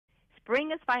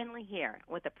Spring is finally here.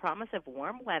 With the promise of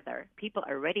warm weather, people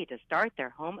are ready to start their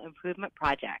home improvement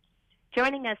projects.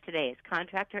 Joining us today is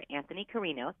contractor Anthony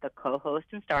Carrino, the co-host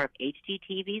and star of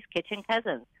HGTV's Kitchen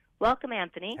Cousins. Welcome,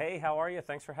 Anthony. Hey, how are you?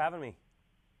 Thanks for having me.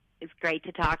 It's great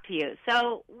to talk to you.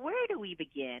 So where do we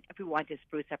begin if we want to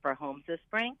spruce up our homes this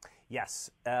spring?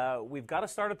 Yes, we've got to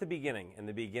start at the beginning, and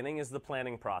the beginning is the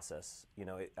planning process. You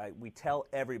know, we tell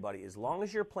everybody, as long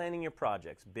as you're planning your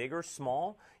projects, big or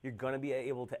small, you're going to be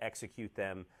able to execute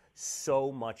them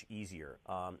so much easier.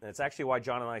 And it's actually why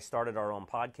John and I started our own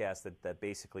podcast that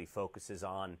basically focuses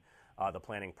on the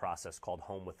planning process called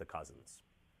Home with the Cousins.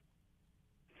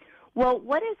 Well,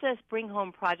 what is a spring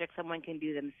home project someone can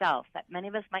do themselves that many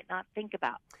of us might not think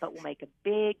about, but will make a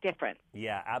big difference?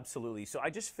 Yeah, absolutely. So I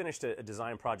just finished a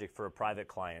design project for a private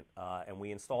client, and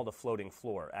we installed a floating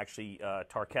floor, actually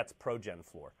Tarkett's ProGen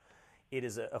floor. It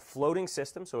is a floating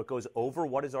system, so it goes over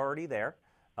what is already there,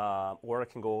 or it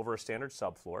can go over a standard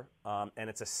subfloor, and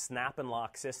it's a snap and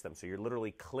lock system, so you're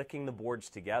literally clicking the boards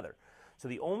together. So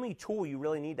the only tool you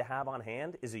really need to have on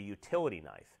hand is a utility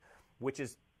knife, which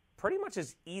is pretty much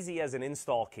as easy as an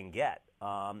install can get.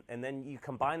 And then you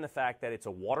combine the fact that it's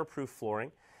a waterproof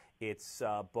flooring, it's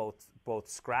both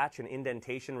scratch and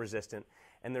indentation resistant,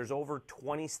 and there's over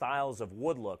 20 styles of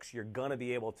wood looks. You're gonna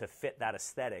be able to fit that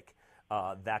aesthetic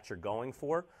that you're going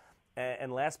for.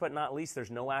 And last but not least,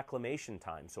 there's no acclimation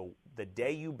time. So the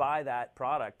day you buy that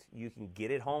product, you can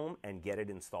get it home and get it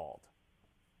installed.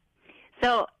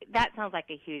 So that sounds like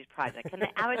a huge project. Can the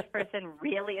average person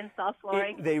really install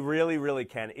flooring? They really, really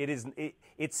can.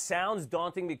 It sounds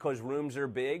daunting because rooms are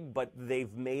big, but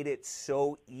they've made it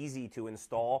so easy to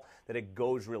install that it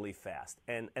goes really fast.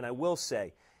 And I will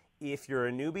say, if you're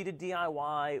a newbie to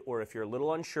DIY or if you're a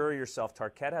little unsure of yourself,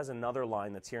 Tarkett has another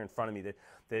line that's here in front of me,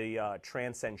 the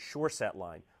Transcend Sure Set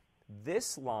line.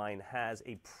 This line has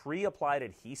a pre-applied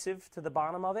adhesive to the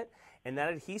bottom of it, and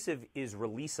that adhesive is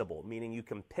releasable, meaning you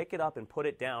can pick it up and put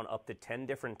it down up to 10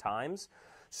 different times.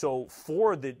 So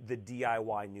for the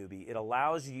DIY newbie, it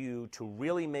allows you to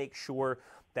really make sure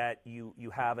that you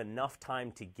have enough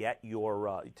time to get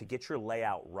your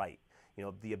layout right. You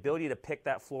know, the ability to pick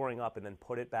that flooring up and then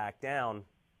put it back down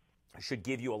should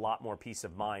give you a lot more peace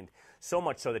of mind, so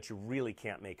much so that you really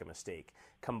can't make a mistake.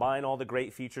 Combine all the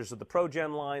great features of the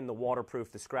ProGen line, the waterproof,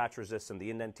 the scratch resistant, the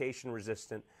indentation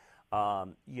resistant,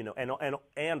 you know,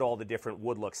 and all the different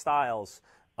wood look styles.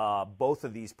 Both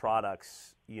of these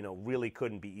products, you know, really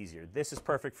couldn't be easier. This is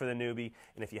perfect for the newbie,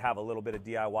 and if you have a little bit of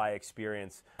DIY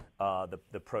experience, the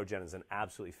ProGen is an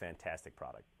absolutely fantastic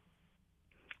product.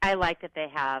 I like that they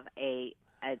have a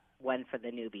one for the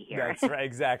newbie here. That's right.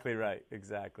 Exactly right.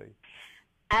 Exactly.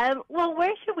 Well,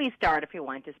 where should we start if we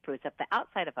want to spruce up the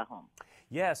outside of a home?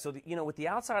 Yeah, so you know, with the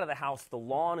outside of the house, the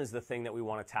lawn is the thing that we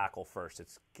want to tackle first.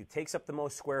 It takes up the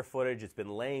most square footage. It's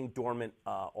been laying dormant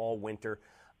all winter,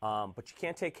 but you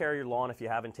can't take care of your lawn if you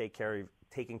haven't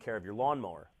taken care of your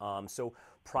lawnmower. So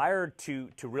prior to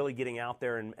really getting out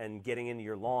there and getting into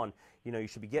your lawn, you know, you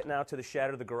should be getting out to the shed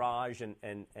or the garage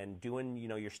and doing, you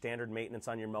know, your standard maintenance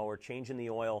on your mower, changing the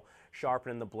oil,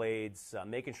 sharpening the blades,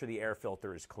 making sure the air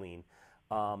filter is clean.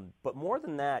 But more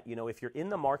than that, you know, if you're in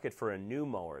the market for a new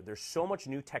mower, there's so much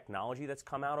new technology that's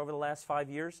come out over the last 5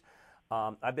 years.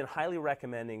 I've been highly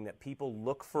recommending that people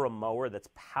look for a mower that's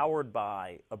powered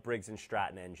by a Briggs &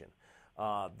 Stratton engine.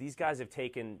 These guys have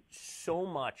taken so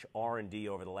much R&D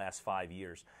over the last 5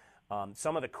 years.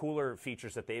 Some of the cooler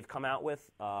features that they've come out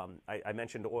with, I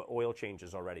mentioned oil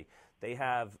changes already. They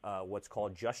have what's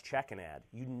called Just Check and Add.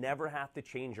 You never have to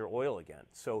change your oil again.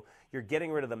 So you're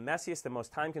getting rid of the messiest and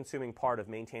most time-consuming part of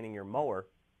maintaining your mower,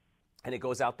 and it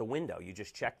goes out the window. You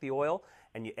just check the oil,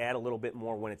 and you add a little bit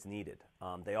more when it's needed.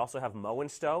 They also have Mow and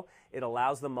Stow. It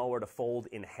allows the mower to fold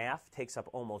in half, takes up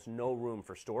almost no room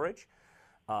for storage.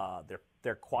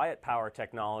 Their quiet power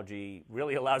technology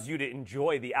really allows you to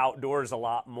enjoy the outdoors a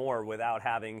lot more without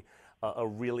having a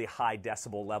really high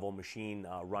decibel level machine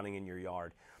running in your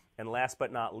yard. And last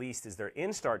but not least is their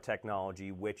Instart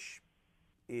technology, which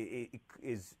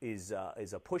is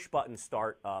a push button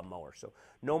start mower. So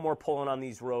no more pulling on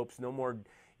these ropes, no more,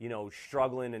 you know,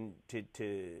 struggling and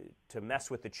to mess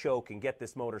with the choke and get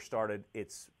this motor started.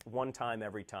 It's one time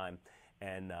every time.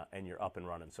 And you're up and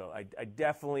running. So I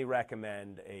definitely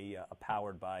recommend a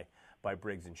powered by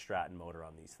Briggs & Stratton motor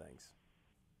on these things.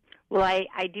 Well,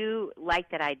 I do like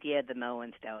that idea of the Mow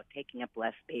and Stow, taking up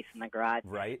less space in the garage.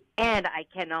 Right. And I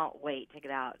cannot wait to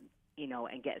get out, you know,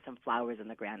 and get some flowers in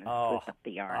the ground and spruce up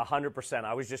the yard. 100%.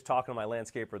 I was just talking to my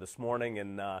landscaper this morning,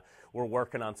 and we're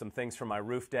working on some things for my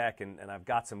roof deck, and I've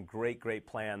got some great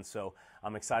plans. So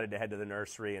I'm excited to head to the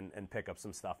nursery and pick up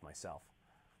some stuff myself.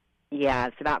 Yeah,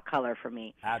 it's about color for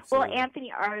me. Absolutely. Well,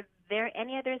 Anthony, are there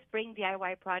any other spring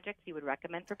DIY projects you would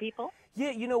recommend for people?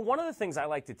 Yeah, one of the things I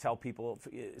like to tell people,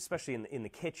 especially in the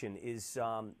kitchen, is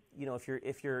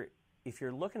if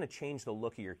you're looking to change the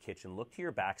look of your kitchen, look to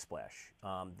your backsplash.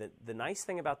 The nice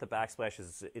thing about the backsplash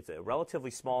is it's a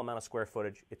relatively small amount of square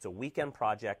footage. It's a weekend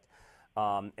project,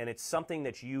 and it's something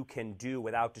that you can do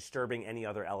without disturbing any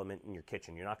other element in your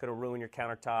kitchen. You're not going to ruin your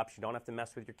countertops. You don't have to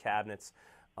mess with your cabinets.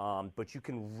 But you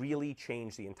can really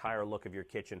change the entire look of your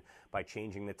kitchen by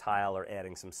changing the tile or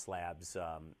adding some slabs,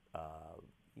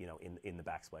 in the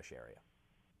backsplash area.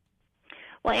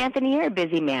 Well, Anthony, you're a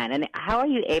busy man, and how are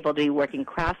you able to be working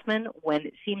craftsman when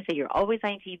it seems that you're always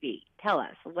on TV? Tell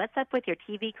us, what's up with your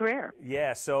TV career?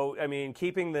 Yeah, so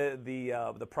keeping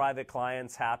the private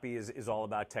clients happy is all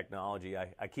about technology.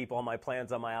 I keep all my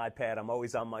plans on my iPad. I'm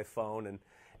always on my phone,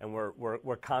 and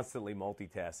we're constantly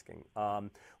multitasking.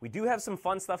 We do have some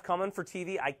fun stuff coming for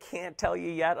TV. I can't tell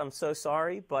you yet. I'm so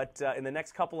sorry, but in the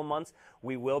next couple of months,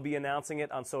 we will be announcing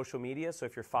it on social media. So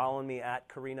if you're following me at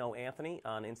Carrino Anthony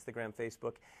on Instagram,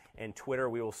 Facebook, and Twitter,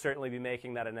 we will certainly be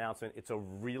making that announcement. It's a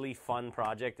really fun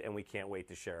project, and we can't wait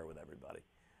to share it with everybody.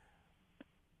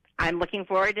 I'm looking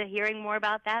forward to hearing more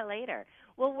about that later.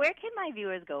 Well, where can my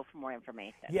viewers go for more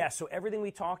information? Yeah, so everything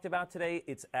we talked about today,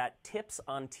 it's at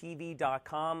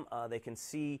tipsontv.com. They can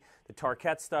see the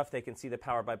Tarkett stuff, they can see the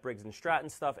Powered by Briggs & Stratton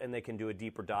stuff, and they can do a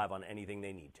deeper dive on anything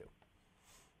they need to.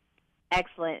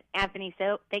 Excellent. Anthony,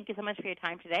 so thank you so much for your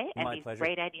time today and My these pleasure.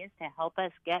 great ideas to help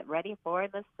us get ready for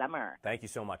the summer. Thank you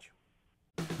so much.